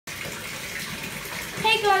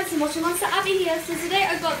Hey guys, I'm watching Monster Abby here. So today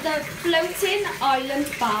I got the Floating Island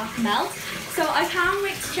Bath Melt. So I can't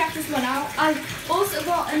wait to check this one out. I also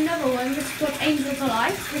got another one which is called Angel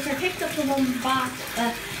Delight, which I picked up the one bath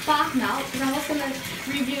melt because I was going to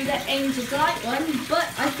review the Angel Delight one, but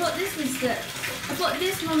I thought this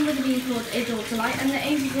one would have been called Angel Delight and the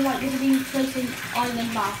Angel Delight would have been Floating Island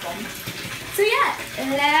Bath one. So yeah,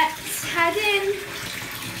 let's head in.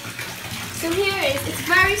 So here it is. It's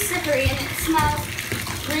very slippery and it smells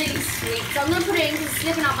really sweet. So I'm going to put it in because it's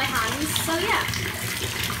slipping out my hands. So yeah.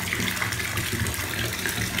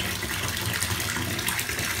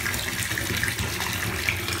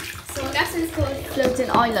 So I guess it's called Floating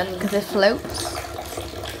Island because it floats.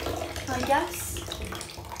 I guess.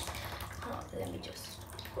 Oh, let me just.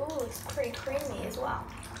 Oh, it's pretty creamy as well.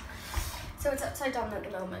 So it's upside down at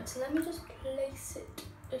the moment. So let me just place it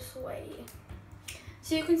this way.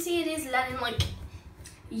 So you can see it is letting like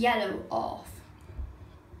yellow off.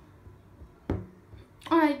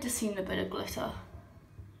 I just seen a bit of glitter.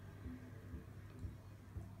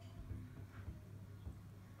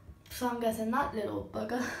 So I'm guessing that little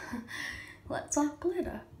bugger lets off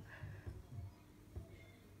glitter.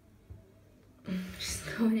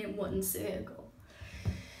 Just going in one circle.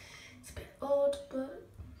 It's a bit odd, but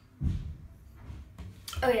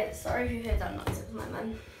oh yeah, sorry if you heard that noise, it was my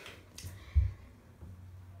mum.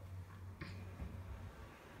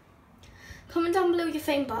 Comment down below your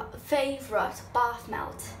favourite bath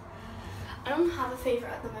melt. I don't have a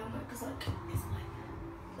favourite at the moment because it's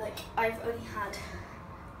like I've only had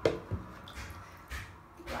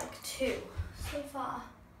like 2 so far.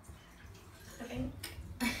 I think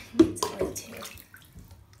I need to wait 2.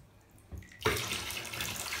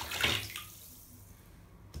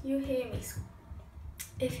 You hear me?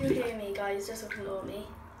 If you hear me, guys, just ignore me.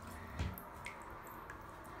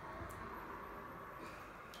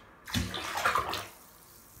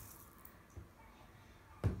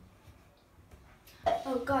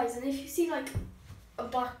 Oh guys, and if you see like a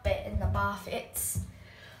black bit in the bath, it's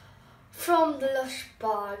from the Lush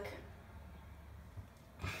bag.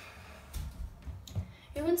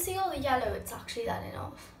 You can see all the yellow it's actually letting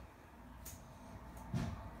off.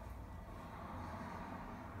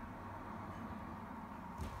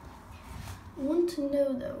 I want to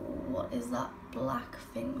know though, what is that black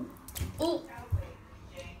thing? Oh,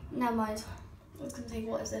 never mind. I was going to say,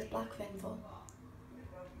 what is this black thing for?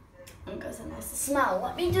 I'm guessing that's the smell.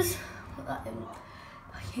 Let me just put that in,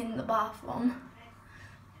 back in the bath one.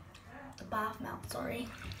 The bath melt, sorry.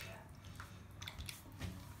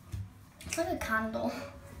 It's like a candle.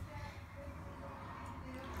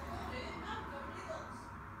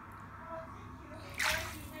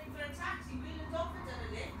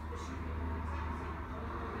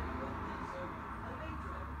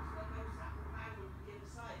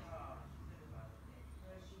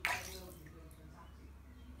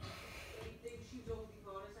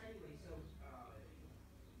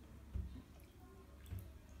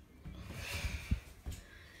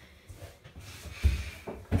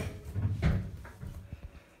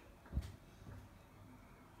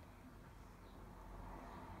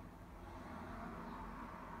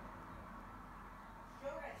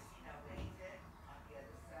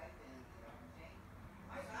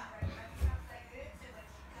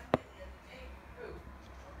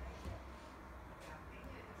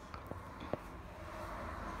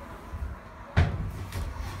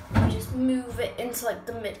 Move it into like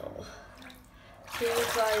the middle so you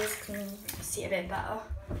guys can see a bit better.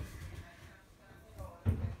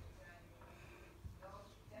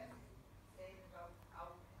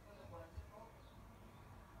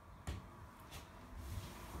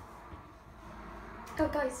 Oh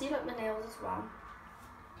guys, see like my nails as well?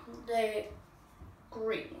 They're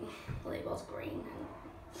green. Well, they was green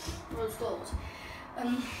and rose gold.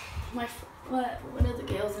 One of the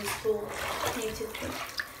girls in school painted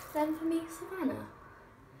them for me, Savannah,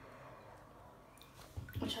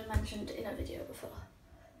 which I mentioned in a video before.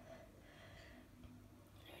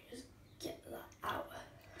 Let me just get that out.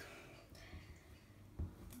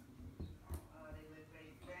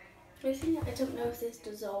 I don't know if this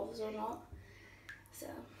dissolves or not, so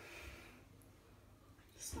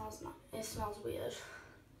it smells weird.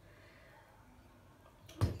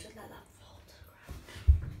 Just let that fall to the ground.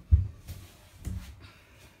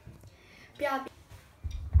 Yeah.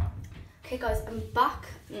 Okay guys, I'm back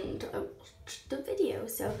and I watched the video,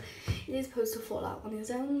 so it is supposed to fall out on its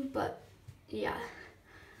own, but yeah.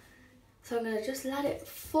 So I'm gonna just let it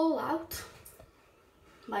fall out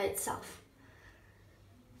by itself.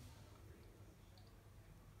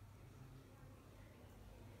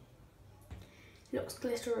 It looks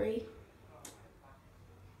glittery.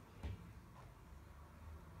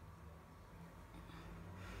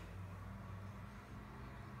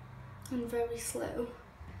 and very slow.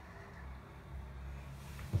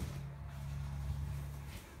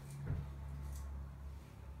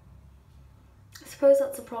 I suppose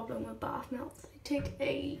that's the problem with bath melts. They take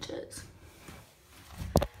ages.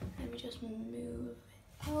 Let me just move it.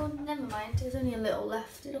 Oh, never mind. There's only a little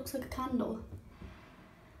left. It looks like a candle.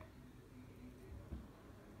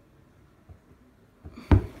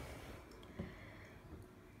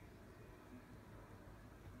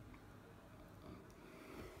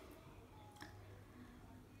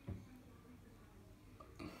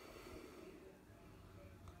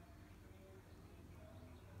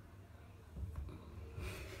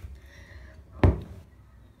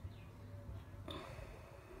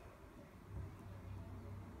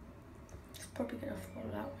 Probably gonna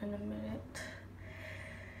fall out in a minute.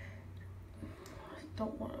 I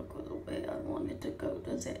don't want to go the way I want it to go,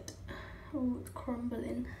 does it? Oh, it's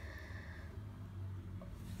crumbling.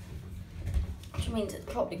 Which means it's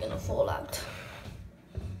probably gonna fall out.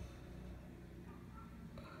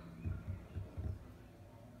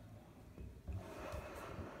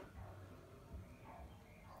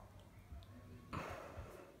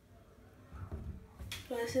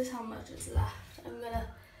 So this is how much is left. I'm gonna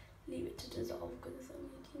leave it to dissolve because it's only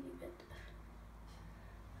a teeny bit.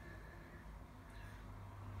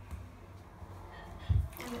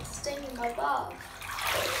 And it's staining my bath.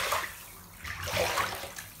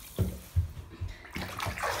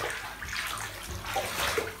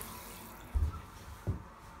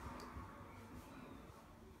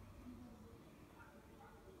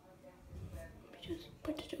 Let me just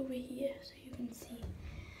put it over here so you can see.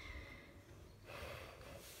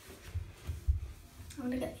 I'm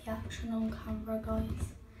gonna get the action on camera, guys.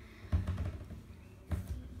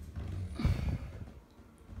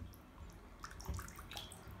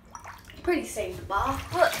 Pretty safe the bath,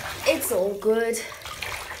 but it's all good.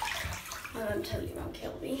 Totally won't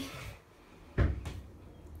kill me.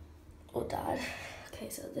 Or Dad. Okay,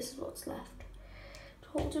 so this is what's left. It's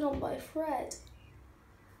holding on by a thread.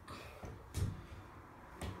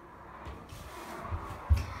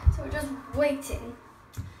 So we're just waiting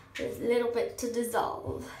for this little bit to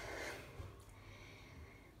dissolve.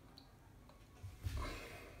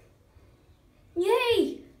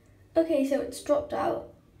 Yay! Okay, so it's dropped out.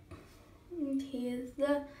 And here's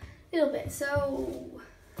the little bit. So,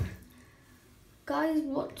 guys,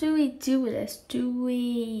 what do we do with this? Do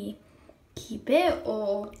we keep it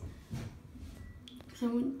or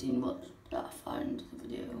didn't watch that far into the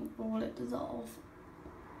video, or will it dissolve?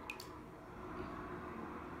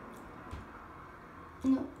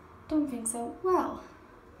 No, don't think so. Well,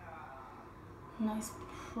 nice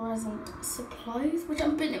present supplies, which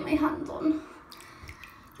I'm putting my hands on.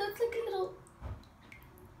 Looks like a little,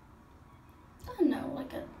 I don't know,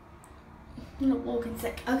 like a little walking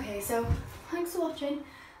stick. Okay, so thanks for watching.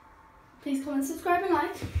 Please comment, subscribe and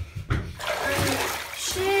like. And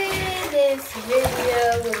share this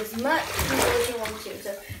video with as much people as you want to.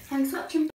 So thanks for watching.